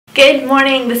Good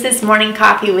morning. This is Morning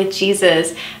Coffee with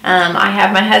Jesus. I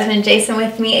have my husband Jason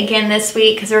with me again this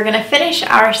week because we're going to finish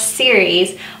our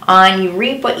series on You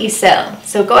Reap What You Sow.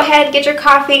 So go ahead, get your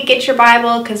coffee, get your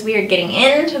Bible, because we are getting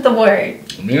into the Word.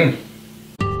 Amen.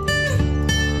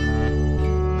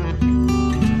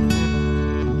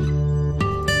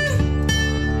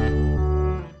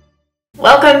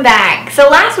 Welcome back. So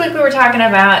last week we were talking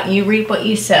about you reap what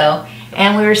you sow,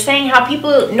 and we were saying how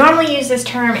people normally use this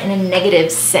term in a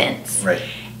negative sense. Right.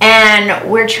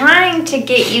 And we're trying to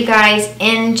get you guys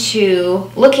into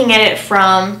looking at it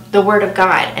from the Word of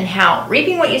God and how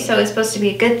reaping what you sow is supposed to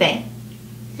be a good thing,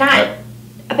 not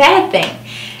a bad thing.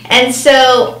 And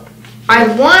so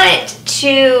I want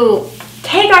to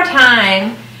take our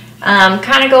time,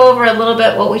 kind of go over a little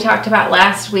bit what we talked about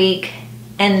last week,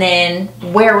 and then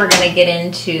where we're going to get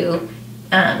into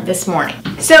this morning.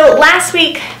 So last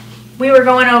week we were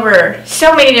going over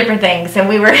so many different things, and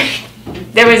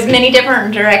there was many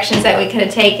different directions that we could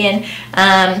have taken,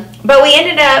 but we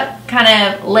ended up kind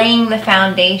of laying the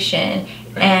foundation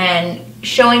and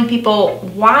showing people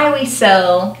why we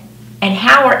sow and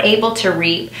how we're able to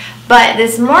reap. But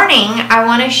this morning I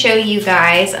want to show you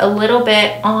guys a little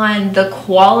bit on the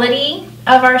quality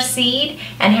of our seed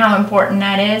and how important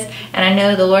that is. And I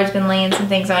know the Lord's been laying some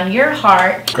things on your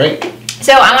heart. Great.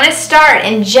 So I want to start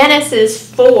in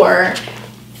Genesis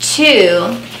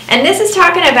 4:2, and this is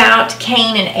talking about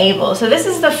Cain and Abel. So this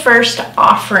is the first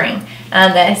offering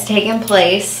that has taken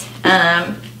place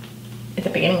at the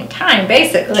beginning of time,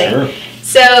 basically. Sure.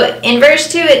 So in verse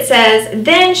 2 it says,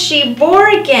 "Then she bore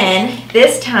again,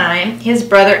 this time his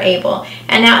brother Abel.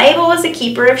 And now Abel was a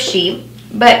keeper of sheep,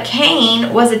 but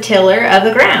Cain was a tiller of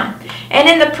the ground. And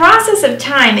in the process of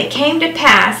time it came to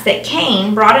pass that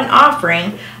Cain brought an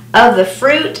offering of the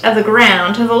fruit of the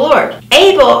ground to the Lord.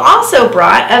 Abel also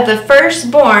brought of the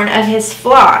firstborn of his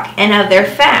flock and of their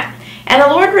fat. And the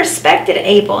Lord respected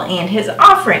Abel and his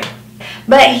offering.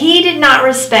 But he did not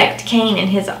respect Cain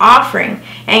and his offering.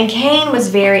 And Cain was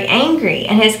very angry,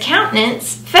 and his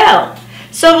countenance fell.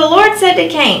 So the Lord said to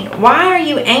Cain, 'Why are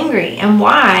you angry, and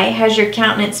why has your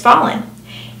countenance fallen?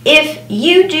 If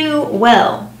you do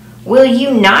well, will you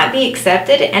not be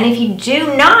accepted? And if you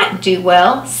do not do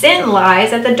well, sin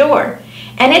lies at the door,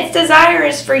 and its desire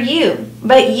is for you,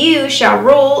 but you shall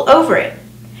rule over it.'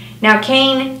 Now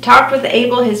Cain talked with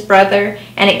Abel his brother,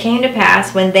 and it came to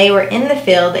pass when they were in the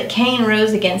field that Cain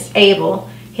rose against Abel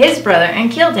his brother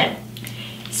and killed him."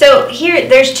 So here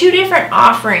there's two different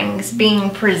offerings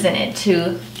being presented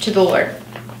to the Lord.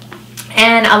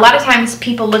 And a lot of times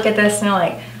people look at this and they're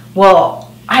like, well,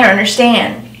 I don't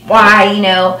understand why,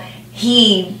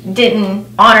 he didn't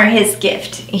honor his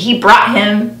gift. He brought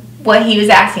him what he was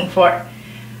asking for.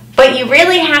 But you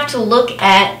really have to look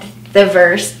at the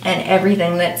verse and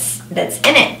everything that's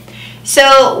in it.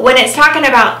 So when it's talking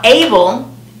about Abel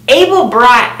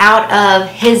brought out of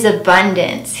his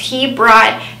abundance. He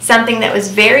brought something that was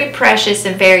very precious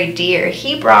and very dear.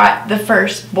 He brought the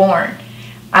firstborn.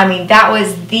 I mean, that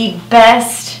was the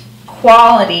best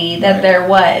quality that there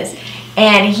was.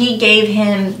 And he gave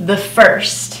him the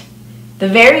first, the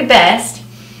very best.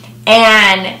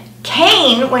 And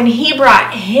Cain, when he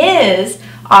brought his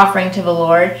offering to the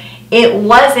Lord, it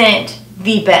wasn't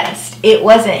the best. It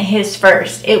wasn't his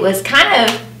first. It was kind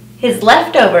of his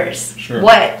leftovers, sure,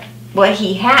 what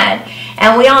he had.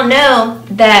 And we all know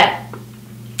that,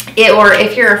 or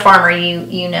if you're a farmer,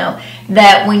 you know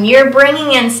that when you're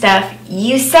bringing in stuff,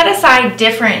 you set aside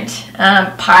different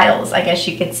piles, I guess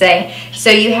you could say. So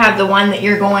you have the one that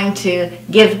you're going to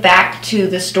give back to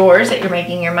the stores that you're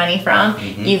making your money from.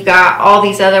 Mm-hmm. You've got all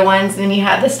these other ones, and you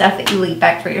have the stuff that you leave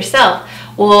back for yourself.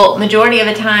 Well, majority of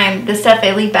the time, the stuff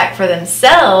they leave back for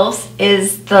themselves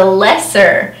is the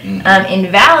lesser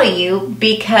in value,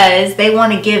 because they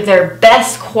want to give their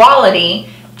best quality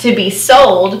to be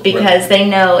sold, because they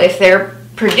know if they're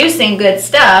producing good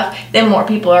stuff, then more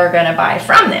people are going to buy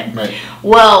from them. Right.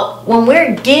 Well, when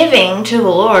we're giving to the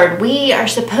Lord, we are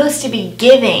supposed to be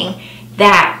giving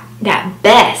that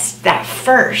best, that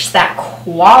first, that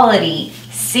quality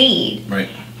seed. Right.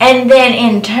 And then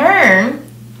in turn,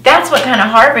 that's what kind of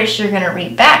harvest you're going to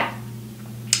reap back.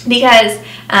 Because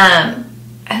I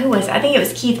think it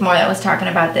was Keith Moore that was talking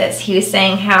about this. He was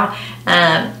saying how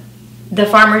the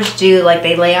farmers do, like,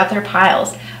 they lay out their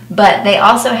piles, but they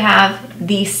also have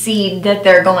the seed that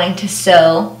they're going to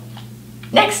sow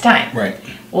next time. Right.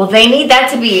 Well, they need that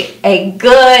to be a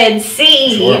good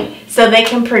seed, sure, so they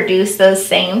can produce those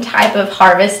same type of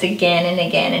harvest again and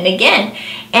again and again.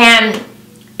 And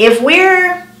if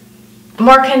we're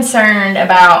more concerned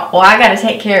about, well, I got to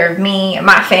take care of me and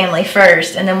my family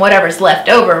first, and then whatever's left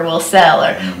over we'll sell,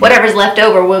 or whatever's left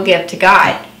over we'll give to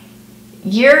God,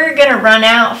 you're going to run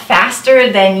out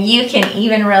faster than you can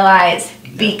even realize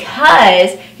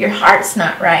because your heart's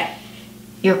not right.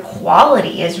 Your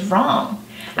quality is wrong.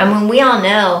 I mean, we all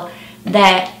know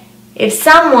that if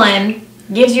someone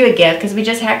gives you a gift, because we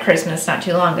just had Christmas not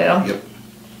too long ago, Yep.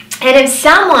 and if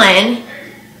someone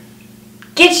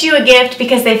gets you a gift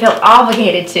because they feel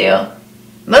obligated to,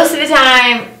 most of the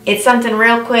time it's something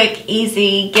real quick,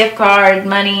 easy, gift card,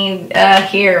 money,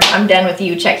 here, I'm done with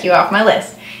you, check you off my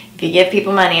list. If you give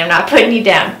people money, I'm not putting you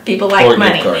down. People like Or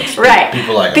money. gift cards. Right.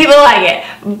 People like it. People like it.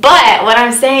 But what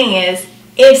I'm saying is,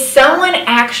 if someone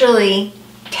actually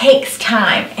takes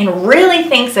time and really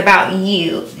thinks about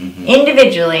you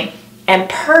individually and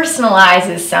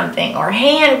personalizes something or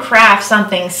handcrafts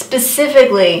something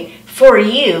specifically for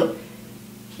you,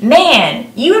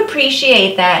 man, you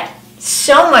appreciate that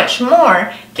so much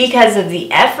more because of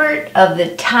the effort, of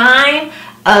the time,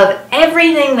 of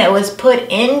everything that was put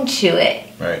into it.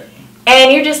 Right.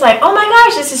 And you're just like, oh my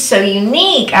gosh, this is so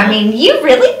unique. I mean, you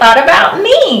really thought about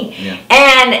me. Yeah.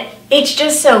 And it's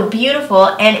just so beautiful.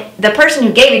 And the person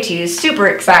who gave it to you is super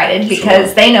excited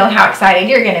because they know how excited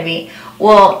you're going to be.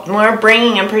 Well, when we're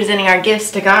bringing and presenting our gifts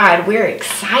to God, we're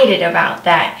excited about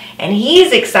that. And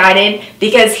He's excited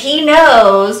because He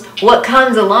knows what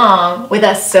comes along with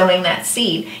us sowing that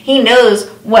seed. He knows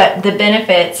what the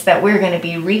benefits that we're going to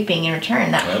be reaping in return,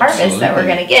 that harvest that we're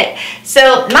going to get.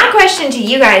 So my question to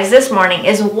you guys this morning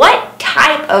is, what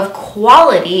type of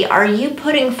quality are you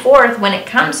putting forth when it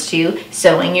comes to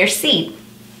sowing your seed?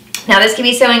 Now, this can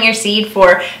be sowing your seed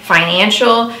for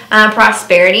financial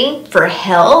prosperity, for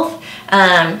health,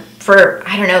 for,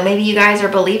 I don't know, maybe you guys are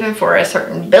believing for a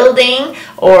certain building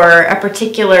or a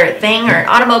particular thing or an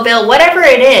automobile, whatever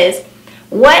it is.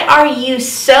 What are you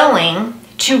sowing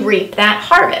to reap that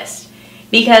harvest?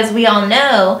 Because we all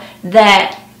know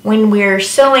that when we're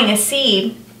sowing a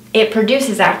seed, it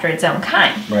produces after its own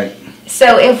kind. Right.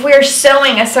 So if we're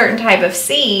sowing a certain type of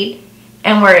seed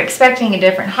and we're expecting a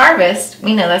different harvest,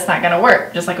 we know that's not going to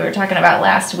work. Just like we were talking about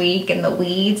last week, and the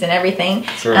weeds and everything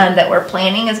that we're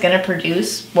planting is going to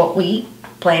produce what we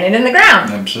planted in the ground.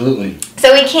 Absolutely.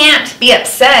 So we can't be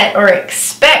upset or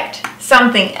expect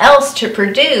something else to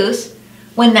produce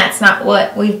when that's not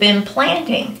what we've been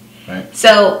planting. Right.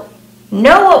 So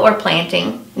know what we're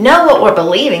planting, know what we're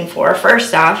believing for,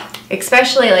 first off.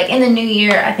 Especially like in the new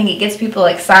year, I think it gets people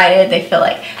excited. They feel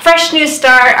like fresh new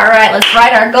start. All right, let's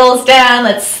write our goals down.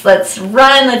 Let's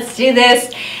run. Let's do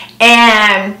this,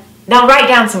 and they'll write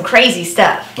down some crazy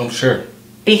stuff. Oh, sure.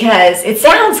 Because it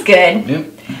sounds good. Yep.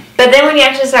 But then when you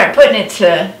actually start putting it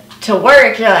to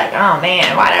work, you're like, oh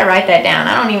man, why did I write that down?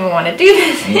 I don't even want to do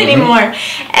this anymore.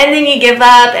 And then you give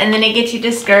up, and then it gets you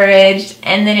discouraged,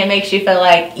 and then it makes you feel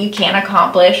like you can't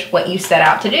accomplish what you set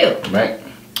out to do. Right.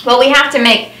 Well, we have to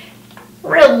make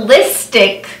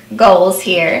realistic goals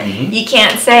here. You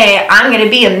can't say, I'm going to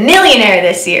be a millionaire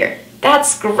this year.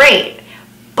 That's great.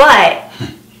 But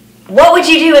what would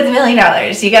you do with $1 million?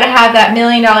 You got to have that $1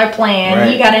 million plan.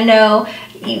 Right. You got to know,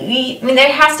 I mean,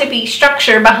 there has to be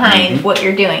structure behind what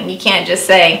you're doing. You can't just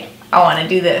say, I want to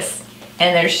do this.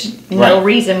 And there's no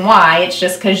reason why. It's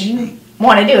just because you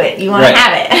want to do it. You want to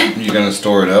have it. You're going to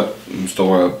store it up,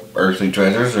 store up earthly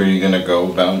treasures, or you're going to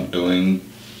go about doing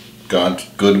God's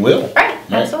goodwill. Right,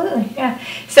 absolutely, yeah.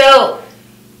 So,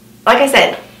 like I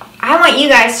said, I want you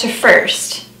guys to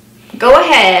first go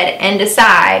ahead and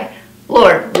decide,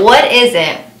 Lord, what is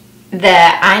it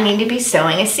that I need to be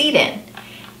sowing a seed in?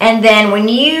 And then when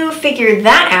you figure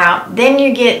that out, then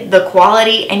you get the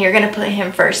quality and you're going to put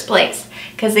Him first place.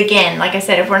 Because again, like I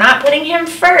said, if we're not putting Him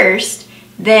first,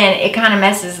 then it kind of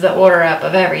messes the order up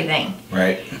of everything.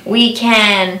 Right. We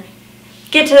can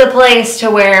get to the place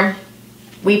to where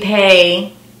we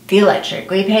pay the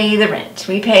electric, we pay the rent,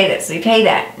 we pay this, we pay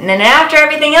that. And then after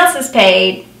everything else is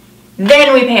paid,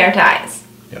 then we pay our tithes.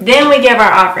 Yep. Then we give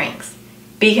our offerings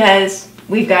because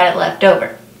we've got it left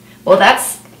over. Well,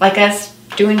 that's like us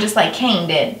doing just like Cain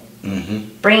did.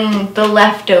 Bringing the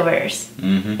leftovers.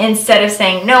 Instead of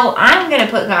saying, no, I'm going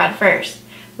to put God first.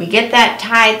 We get that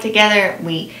tithe together,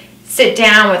 we sit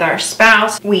down with our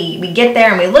spouse, we get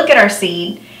there and we look at our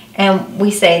seed, and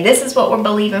we say, this is what we're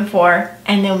believing for,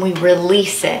 and then we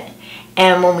release it.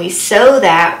 And when we sow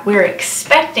that, we're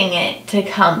expecting it to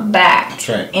come back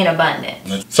in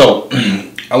abundance. So,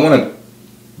 I want to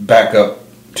back up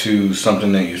to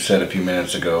something that you said a few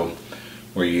minutes ago,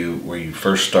 where you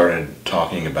first started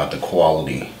talking about the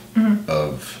quality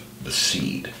of the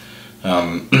seed.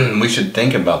 We should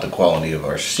think about the quality of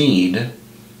our seed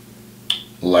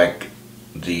like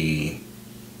the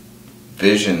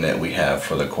vision that we have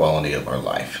for the quality of our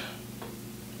life,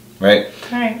 right?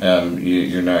 Right.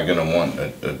 You're not going to want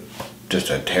a just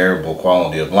a terrible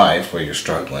quality of life where you're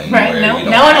struggling, Right. where No, you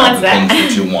don't no one have wants the that.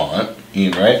 things that you want,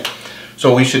 right?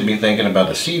 So we should be thinking about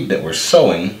the seed that we're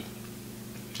sowing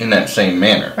in that same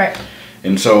manner. Right.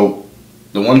 And so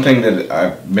the one thing that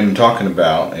I've been talking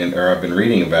about, or I've been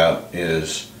reading about,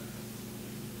 is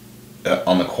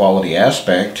on the quality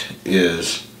aspect,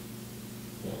 is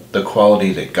the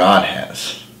quality that God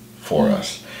has for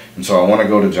us. And so I want to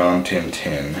go to John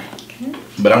 10:10,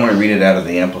 but I want to read it out of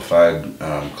the Amplified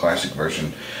Classic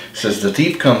Version. It says, "The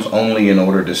thief comes only in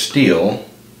order to steal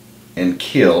and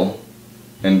kill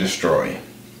and destroy."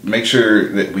 Make sure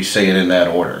that we say it in that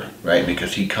order, right?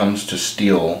 Because he comes to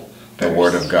steal the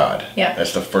Word of God. Yeah.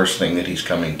 That's the first thing that he's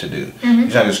coming to do.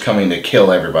 He's not just coming to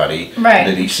kill everybody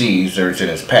that he sees or is in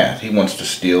his path. He wants to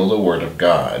steal the Word of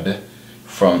God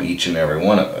from each and every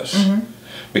one of us.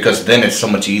 Because then it's so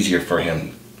much easier for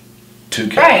him to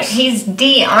kill Right. us. He's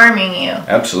de-arming you.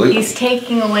 Absolutely. He's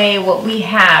taking away what we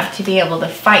have to be able to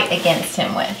fight against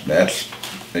him with. That's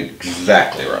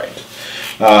exactly right.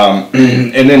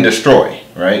 And then destroy,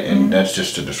 right? And that's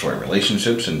just to destroy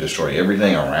relationships and destroy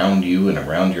everything around you and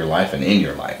around your life and in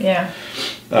your life. Yeah.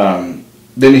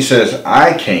 Then he says,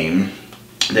 "I came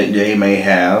that they may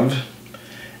have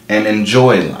and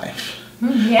enjoy life."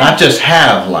 Yeah. Not just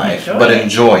have life, Enjoy but it.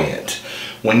 enjoy it.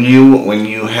 When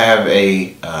you have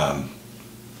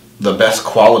the best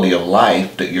quality of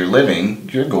life that you're living,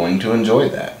 you're going to enjoy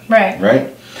that. Right. Right?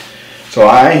 So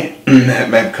I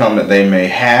have come that they may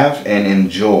have and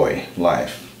enjoy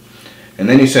life. And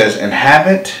then he says, "And have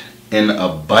it in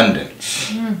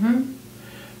abundance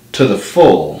to the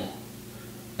full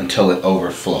until it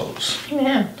overflows."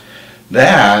 Yeah.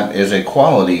 That is a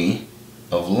quality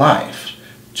of life.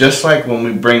 Just like when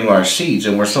we bring our seeds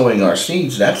and we're sowing our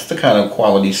seeds, that's the kind of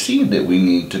quality seed that we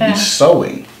need to be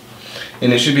sowing.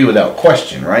 And it should be without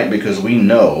question, right? Because we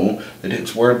know that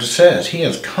His Word says He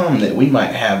has come that we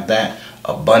might have that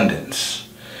abundance.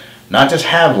 Not just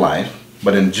have life,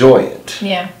 but enjoy it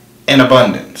Yeah. in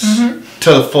abundance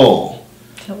to the full.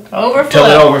 Overflow. Till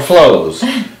it overflows.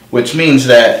 Which means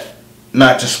that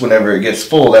not just whenever it gets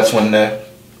full, that's when the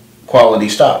quality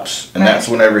stops. And that's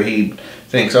whenever He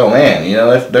thinks, "Oh man, you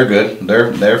know, they're good.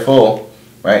 They're full."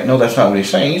 Right? No, that's not what He's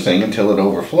saying. He's saying until it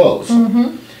overflows.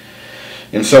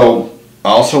 And so I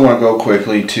also want to go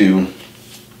quickly to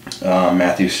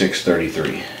Matthew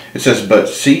 6:33. It says, "But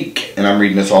seek," and I'm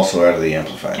reading this also out of the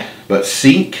Amplified, "but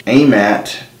seek, aim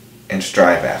at, and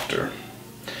strive after."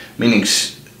 Meaning,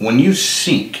 when you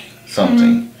seek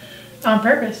something On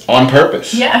purpose. on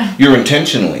purpose, Yeah. you're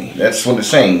intentionally, that's what it's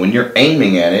saying. When you're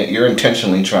aiming at it, you're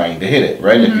intentionally trying to hit it,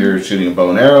 right? If you're shooting a bow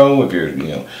and arrow, if you're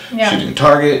shooting a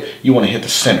target, you want to hit the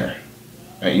center.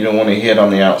 Right? You don't want to hit on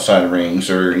the outside rings,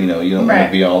 or you don't want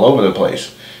to be all over the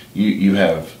place. You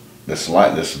have this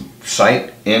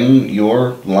sight in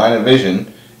your line of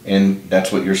vision, and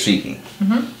that's what you're seeking.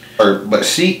 But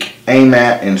seek, aim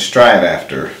at, and strive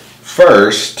after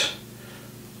first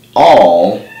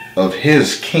all of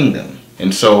His kingdom.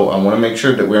 And so I want to make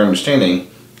sure that we're understanding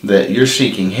that you're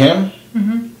seeking Him,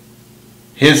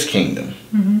 His kingdom,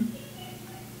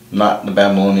 not the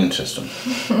Babylonian system,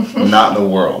 not the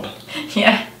world.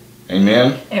 Yeah.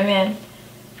 Amen? Amen.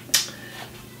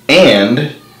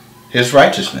 And His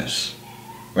righteousness,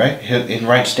 right? In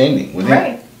right standing with Him.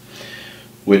 Right.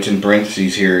 Which in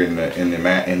parentheses here in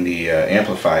the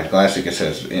Amplified Classic it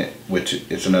says, which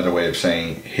it's another way of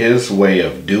saying His way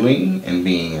of doing and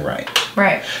being right.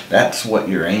 Right. That's what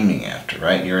you're aiming after,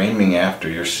 right?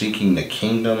 You're seeking the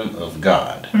kingdom of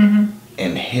God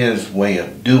and His way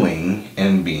of doing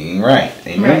and being right.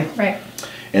 Amen? Right.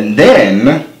 And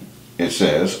then it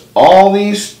says, all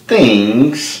these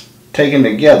things taken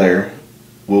together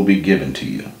will be given to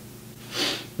you.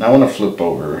 Now I want to flip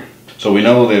over. So we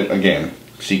know that, again,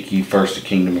 seek ye first the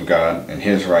kingdom of God and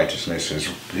His righteousness,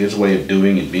 His way of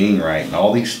doing and being right, and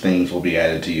all these things will be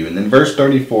added to you. And then verse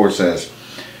 34 says,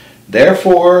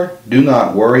 "Therefore do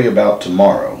not worry about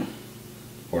tomorrow,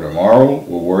 for tomorrow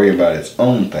will worry about its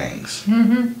own things."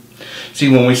 See,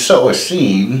 when we sow a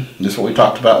seed, this is what we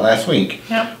talked about last week.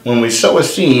 Yep. When we sow a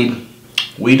seed,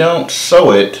 we don't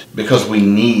sow it because we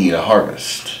need a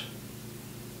harvest.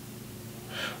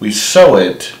 We sow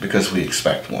it because we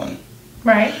expect one.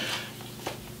 Right.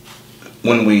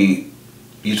 When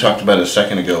you talked about it a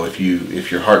second ago, if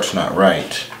your heart's not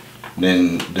right,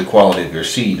 then the quality of your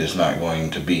seed is not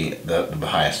going to be the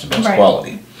highest and best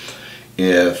quality.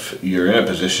 If you're in a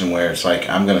position where it's like,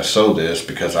 I'm going to sow this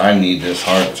because I need this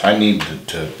harvest, I need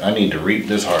to reap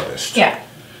this harvest. Yeah.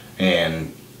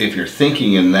 And if you're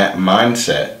thinking in that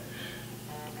mindset,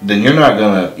 then you're not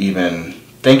going to even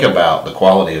think about the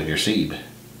quality of your seed.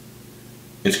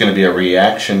 It's going to be a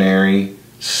reactionary,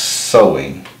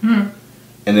 sowing and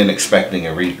then expecting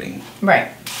a reaping.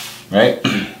 Right. Right?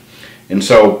 And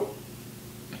so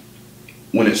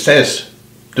when it says,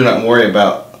 do not worry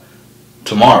about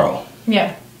tomorrow.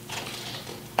 Yeah.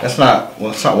 That's not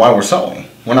why we're sowing.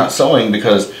 We're not sowing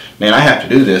because, man, I have to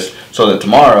do this so that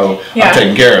tomorrow I'm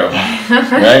taken care of.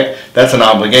 Right? That's an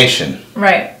obligation.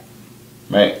 Right.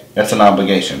 Right? That's an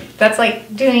obligation. That's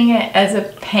like doing it as a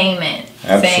payment.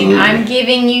 Absolutely. Saying, I'm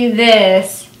giving you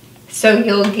this, so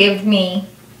you'll give me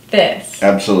this.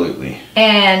 Absolutely.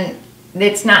 And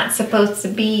it's not supposed to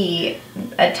be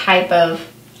a type of,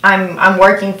 I'm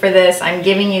working for this, I'm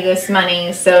giving you this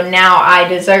money, so now I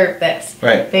deserve this.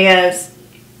 Right. Because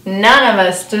none of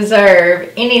us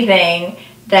deserve anything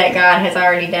that God has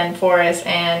already done for us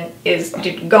and is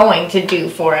going to do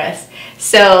for us.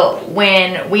 So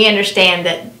when we understand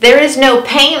that there is no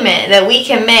payment that we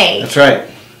can make, that's right,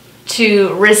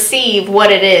 to receive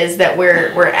what it is that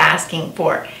we're asking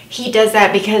for, He does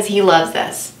that because He loves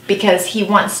us, because He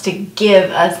wants to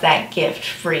give us that gift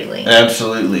freely.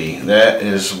 Absolutely. That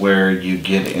is where you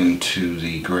get into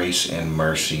the grace and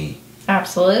mercy.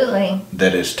 Absolutely.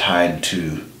 That is tied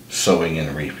to sowing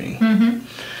and reaping. Mm-hmm.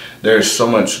 There's so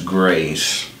much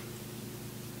grace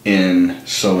in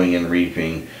sowing and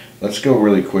reaping. Let's go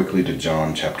really quickly to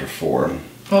John chapter 4.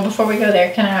 Well, before we go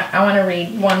there, I want to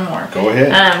read one more. Go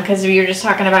ahead. Because we were just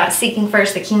talking about seeking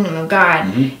first the kingdom of God.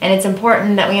 Mm-hmm. And it's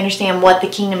important that we understand what the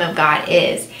kingdom of God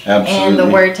is. Absolutely. And the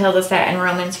Word tells us that in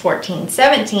Romans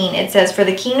 14:17. It says, for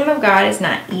the kingdom of God is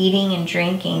not eating and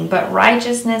drinking, but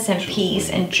righteousness and peace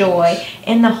and joy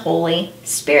in the Holy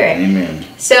Spirit. Amen.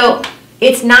 So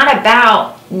it's not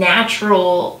about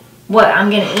natural, what I'm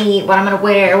going to eat, what I'm going to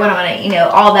wear, what I'm going to,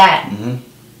 all that. Mm-hmm.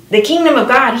 The kingdom of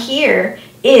God here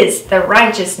is the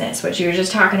righteousness, which you were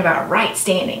just talking about, right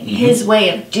standing, mm-hmm. His way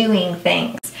of doing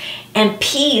things, and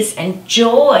peace and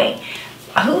joy.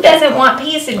 Who doesn't want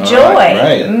peace and joy?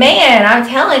 Right. Man, I'm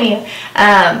telling you.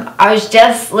 I was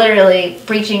just literally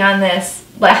preaching on this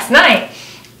last night,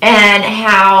 and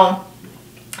how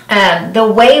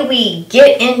the way we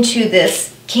get into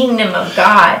this kingdom of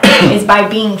God is by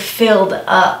being filled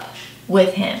up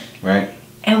with Him. Right.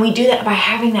 And we do that by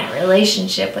having that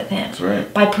relationship with Him. That's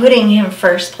right. By putting Him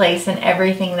first place in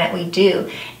everything that we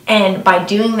do. And by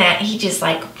doing that, He just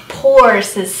like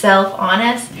pours His self on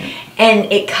us.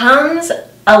 And it comes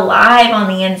alive on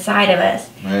the inside of us.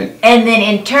 Right. And then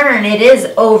in turn, it is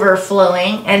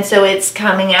overflowing. And so it's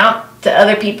coming out to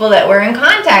other people that we're in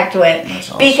contact with. That's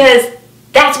awesome. Because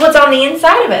that's what's on the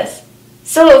inside of us.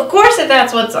 So, of course, if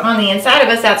that's what's on the inside of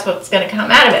us, that's what's going to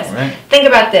come out of us. Right. Think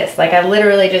about this. Like, I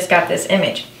literally just got this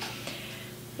image.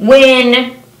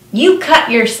 When you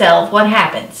cut yourself, what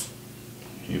happens?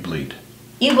 You bleed.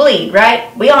 You bleed,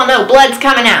 right? We all know blood's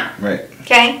coming out. Right.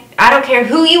 Okay? I don't care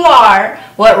who you are,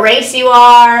 what race you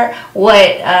are,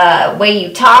 what way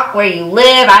you talk, where you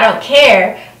live. I don't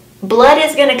care. Blood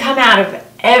is going to come out of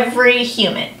every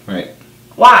human. Right.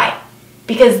 Why?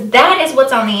 Because that is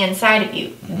what's on the inside of you.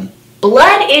 Mm-hmm.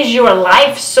 Blood is your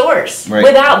life source. Right.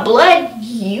 Without blood,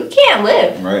 you can't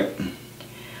live. Right.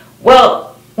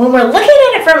 Well, when we're looking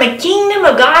at it from a kingdom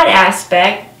of God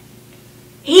aspect,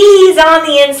 He's on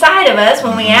the inside of us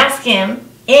when we ask Him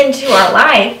into our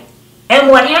life. And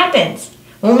what happens?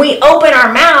 When we open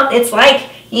our mouth, it's like,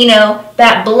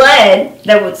 that blood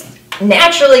that was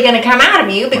naturally going to come out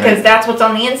of you because Right. that's what's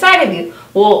on the inside of you.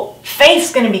 Well,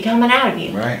 faith's going to be coming out of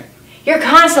you. Right. You're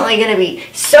constantly going to be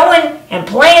sowing and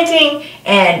planting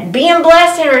and being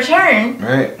blessed in return.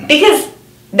 Right. Because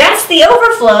that's the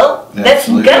overflow that's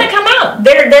going Absolutely. to come out.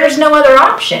 There's no other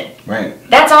option. Right.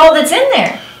 That's all that's in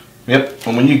there. Yep.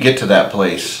 And when you get to that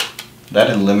place, that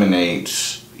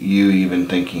eliminates you even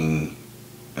thinking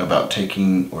about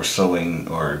taking or sowing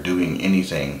or doing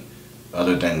anything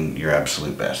other than your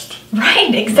absolute best.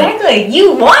 Right, exactly.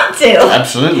 You want to.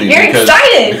 Absolutely. You're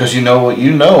excited. Because you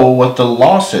know what the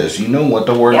law says. You know what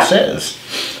the word Yep. says.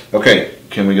 Okay,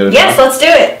 can we go to Yes, John? let's do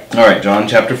it. All right, John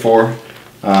chapter 4.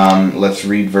 Let's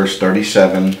read verse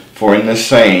 37. For in this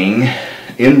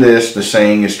the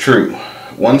saying is true.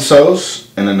 One sows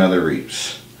and another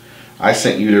reaps. I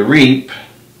sent you to reap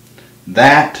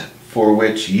that for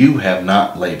which you have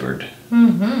not labored.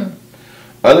 Mm-hmm.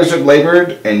 Others have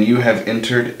labored, and you have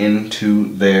entered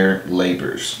into their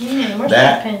labors. Where's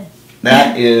that pen?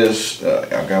 That is,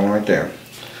 I've got one right there.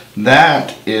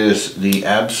 That is the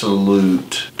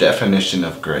absolute definition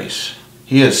of grace.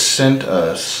 He has sent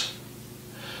us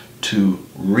to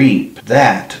reap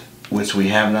that which we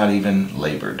have not even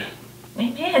labored.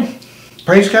 Amen.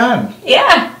 Praise God.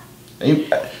 Yeah.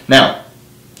 Now,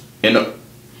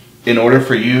 in order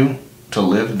for you to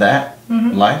live that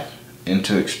Mm-hmm. life and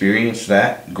to experience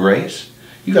that grace,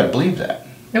 You got to believe that.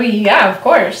 Oh, yeah, of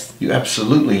course. You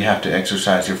absolutely have to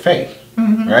exercise your faith,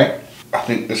 right? I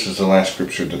think this is the last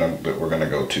scripture that we're going to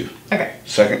go to. Okay.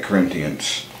 2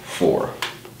 Corinthians 4.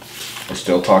 We're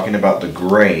still talking about the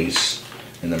grace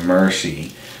and the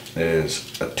mercy that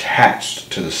is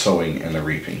attached to the sowing and the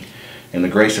reaping. And the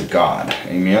grace of God.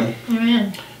 Amen?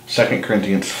 Amen. 2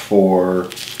 Corinthians 4,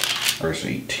 verse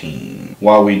 18.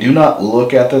 While we do not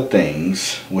look at the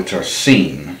things which are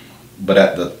seen, but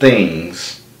at the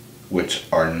things which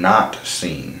are not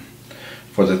seen.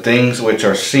 For the things which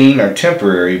are seen are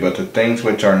temporary, but the things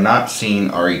which are not seen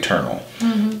are eternal.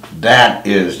 That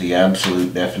is the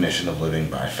absolute definition of living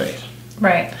by faith.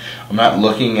 Right. I'm not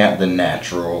looking at the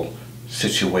natural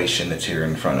situation that's here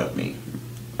in front of me.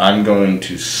 I'm going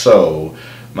to sow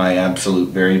my absolute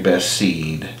very best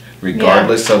seed,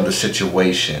 regardless of the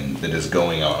situation that is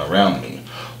going on around me.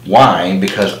 Why?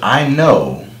 Because I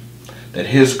know that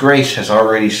His grace has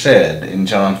already said in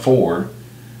John 4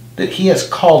 that He has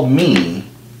called me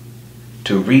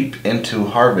to reap into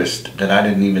harvest that I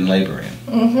didn't even labor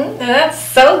in. That's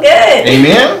so good.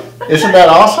 Amen? Isn't that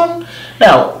awesome?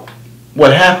 Now,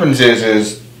 what happens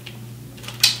is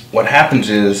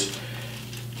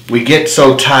we get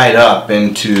so tied up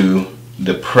into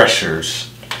the pressures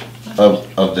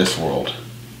of this world.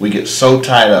 We get so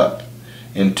tied up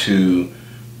into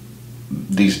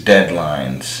these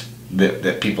deadlines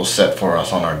that people set for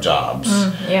us on our jobs.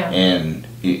 And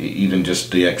even just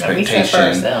the expectation. We set for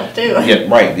ourselves too. Yeah,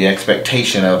 right. The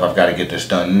expectation of I've got to get this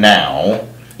done now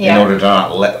in order to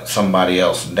not let somebody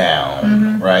else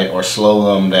down, right? Or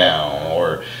slow them down.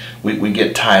 Or we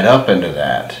get tied up into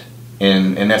that.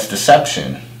 And that's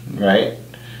deception, right?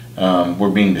 We're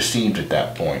being deceived at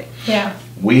that point. Yeah.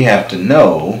 We have to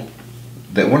know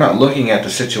that we're not looking at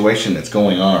the situation that's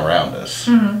going on around us.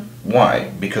 Why?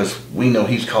 Because we know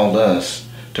He's called us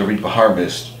to reap a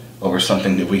harvest over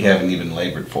something that we haven't even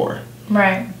labored for.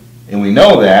 Right. And we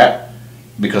know that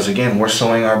because, again, we're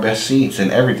sowing our best seeds in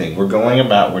everything. We're going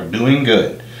about, we're doing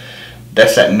good.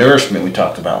 That's that nourishment we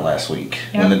talked about last week.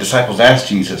 When the disciples asked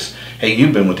Jesus, hey,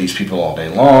 you've been with these people all day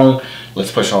long.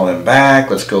 Let's push all them back.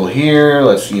 Let's go here.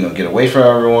 Let's, get away from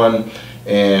everyone.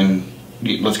 And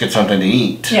let's get something to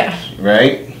eat. Yeah.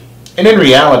 Right? And in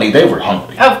reality, they were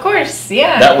hungry. Of course,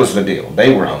 yeah. That was the deal.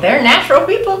 They were hungry. They're natural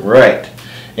people. Right.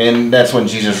 And that's when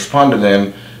Jesus responded to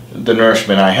them, the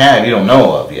nourishment I have, you don't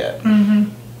know of yet.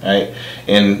 Right?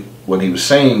 And what He was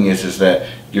saying is that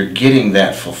you're getting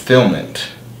that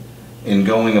fulfillment in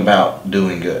going about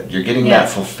doing good. You're getting that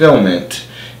fulfillment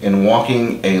in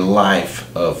walking a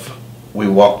life of we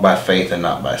walk by faith and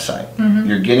not by sight.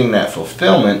 You're getting that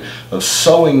fulfillment of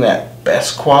sowing that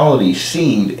best quality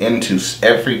seed into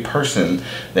every person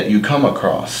that you come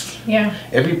across. Yeah.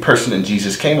 Every person that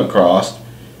Jesus came across,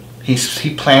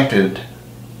 he planted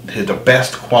the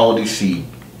best quality seed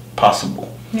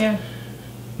possible. Yeah.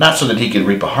 Not so that He could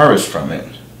reap a harvest from it,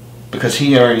 because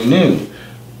He already knew.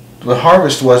 The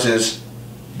harvest was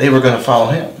they were going to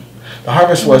follow Him. The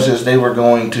harvest was they were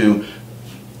going to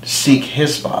seek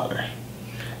His Father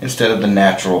instead of the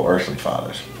natural earthly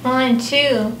fathers. Well, and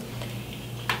two,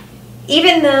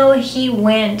 even though He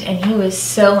went and He was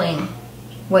sowing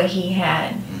what He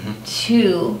had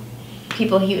to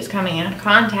people He was coming in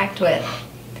contact with,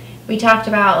 we talked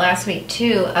about last week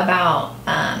too about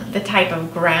the type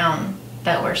of ground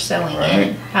that we're sowing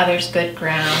in, how there's good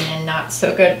ground and not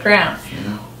so good ground.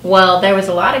 Well, there was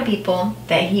a lot of people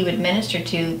that He would minister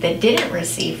to that didn't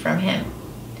receive from Him,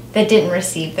 that didn't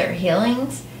receive their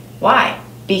healings. Why?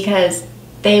 Because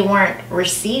they weren't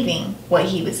receiving what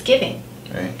He was giving.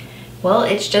 Right. Well,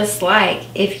 it's just like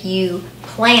if you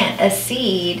plant a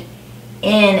seed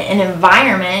in an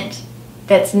environment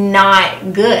that's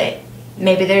not good.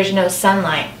 Maybe there's no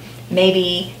sunlight.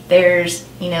 Maybe there's,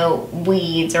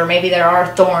 weeds, or maybe there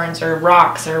are thorns or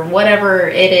rocks or whatever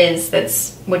it is that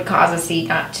would cause a seed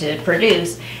not to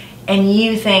produce. And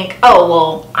you think, oh,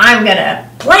 well, I'm going to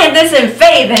plant this in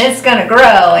faith and it's going to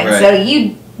grow. And so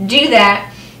you do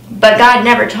that, but God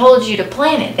never told you to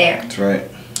plant it there. That's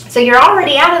right. So you're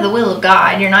already out of the will of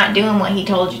God. You're not doing what He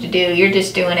told you to do. You're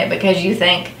just doing it because you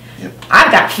think,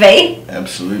 I've got faith.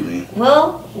 Absolutely.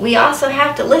 Well, we also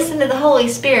have to listen to the Holy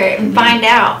Spirit and find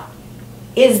out,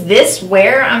 is this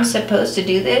where I'm supposed to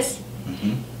do this?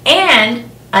 And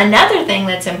another thing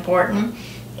that's important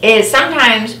is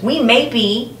sometimes we may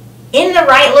be in the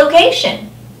right location,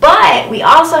 but we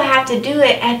also have to do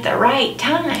it at the right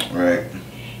time. Right.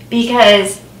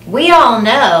 Because we all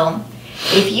know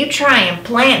if you try and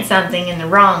plant something in the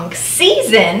wrong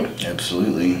season,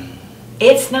 absolutely,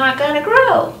 it's not going to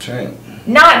grow. That's right.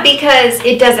 Not because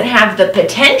it doesn't have the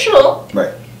potential,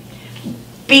 right?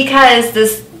 Because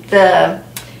the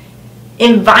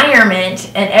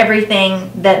environment and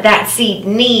everything that seed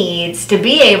needs to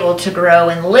be able to grow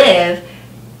and live,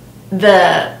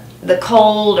 the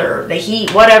cold or the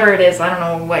heat, whatever it is, I don't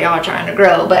know what y'all are trying to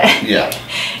grow, but Yeah.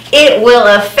 it will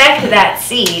affect that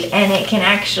seed, and it can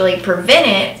actually prevent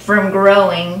it from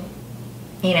growing,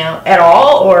 at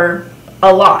all or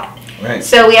a lot. Right.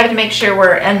 So we have to make sure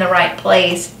we're in the right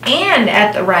place and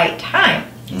at the right time.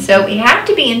 So we have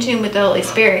to be in tune with the Holy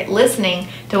Spirit, listening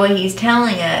to what He's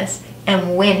telling us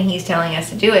and when He's telling us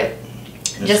to do it.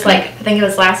 Just like, I think it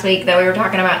was last week that we were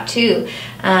talking about too,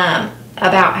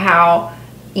 about how,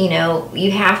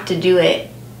 you have to do it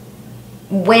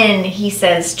when He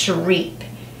says to reap.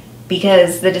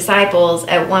 Because the disciples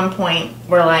at one point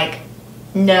were like,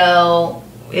 no,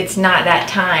 it's not that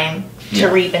time to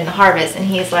reap in the harvest. And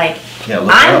He's like,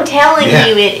 I'm telling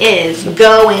you it is.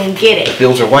 Go and get it. The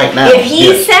fields are white now. If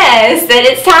He says that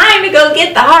it's time to go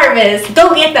get the harvest,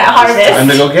 go get that harvest. It's time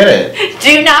to go get it.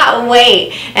 Do not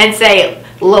wait and say,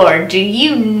 Lord, do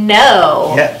you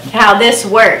know how this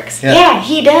works? Yeah,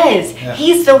 He does. Yeah.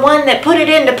 He's the one that put it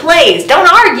into place. Don't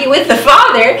argue with the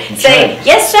Father. That's say, right.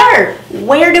 Yes, sir.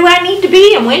 Where do I need to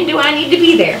be and when do I need to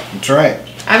be there? That's right.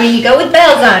 I mean, you go with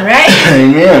bells on, right?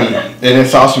 Amen. And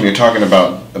it's awesome you're talking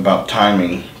about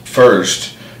timing.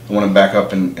 First, I want to back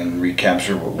up and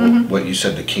recapture what you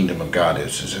said the kingdom of God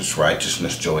is its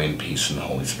righteousness, joy, and peace in the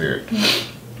Holy Spirit.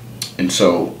 And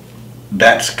so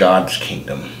that's God's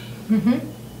kingdom.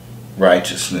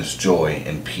 Righteousness, joy,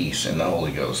 and peace in the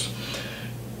Holy Ghost.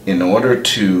 In order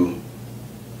to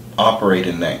operate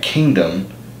in that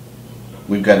kingdom,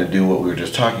 we've got to do what we were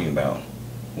just talking about.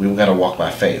 We've got to walk by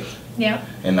faith. Yeah.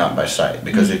 And not by sight.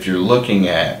 Because if you're looking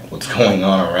at what's going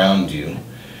on around you,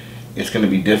 it's going to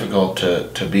be difficult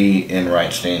to be in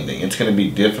right standing. It's going to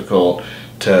be difficult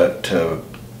to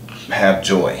have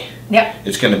joy. Yep.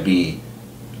 It's going to be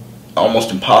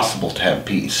almost impossible to have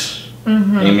peace.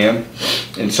 Amen?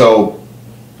 And so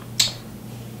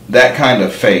that kind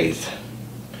of faith,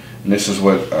 and this is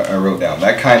what I wrote down,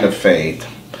 that kind of faith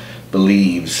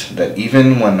believes that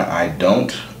even when I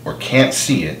don't or can't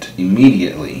see it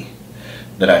immediately,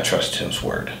 that I trust His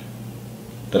word.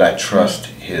 That I trust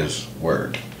His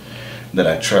word. That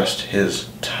I trust His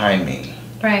timing.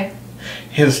 Right.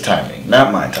 His timing,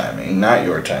 not my timing, not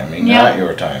your timing, not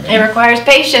your timing. It requires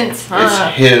patience.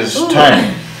 It's His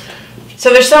timing.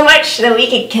 So there's so much that we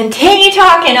could continue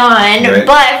talking on,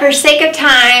 but for sake of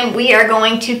time, we are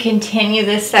going to continue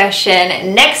this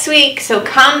session next week. So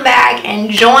come back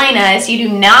and join us. You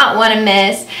do not want to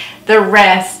miss the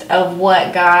rest of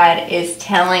what God is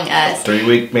telling us.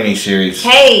 3-week mini-series.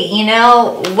 Hey,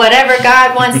 whatever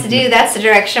God wants to do, that's the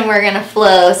direction we're going to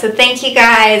flow. So thank you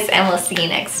guys, and we'll see you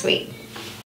next week.